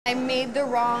I made the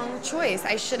wrong choice.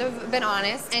 I should have been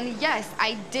honest. And yes,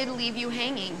 I did leave you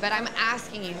hanging, but I'm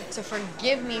asking you to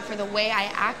forgive me for the way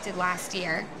I acted last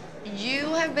year. You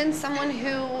have been someone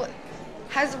who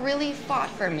has really fought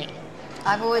for me.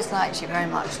 I've always liked you very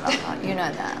much, Lala. You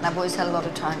know that. And I've always had a lot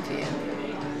of time for you.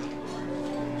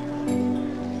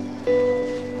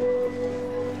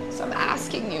 So I'm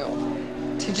asking you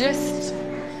to just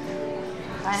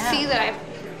see that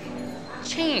I've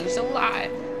changed a lot.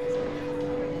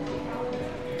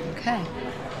 Okay.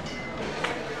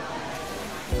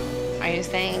 Are you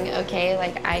saying, okay,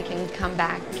 like I can come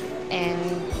back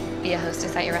and be a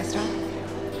hostess at your restaurant?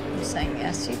 I'm saying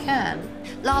yes, you can.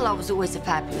 Lala was always a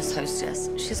fabulous hostess.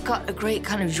 She's got a great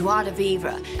kind of joie de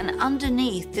vivre. And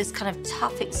underneath this kind of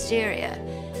tough exterior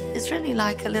is really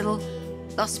like a little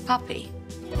lost puppy.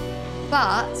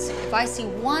 But if I see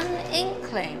one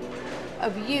inkling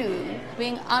of you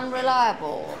being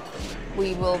unreliable,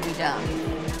 we will be done.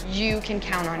 You can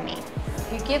count on me.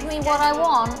 If you give me what I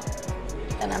want,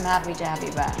 then I'm happy to have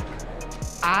you back.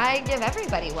 I give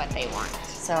everybody what they want.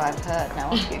 So I've heard.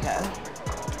 Now off you go.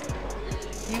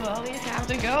 You always have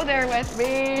to go there with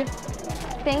me.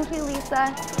 Thank you,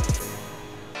 Lisa.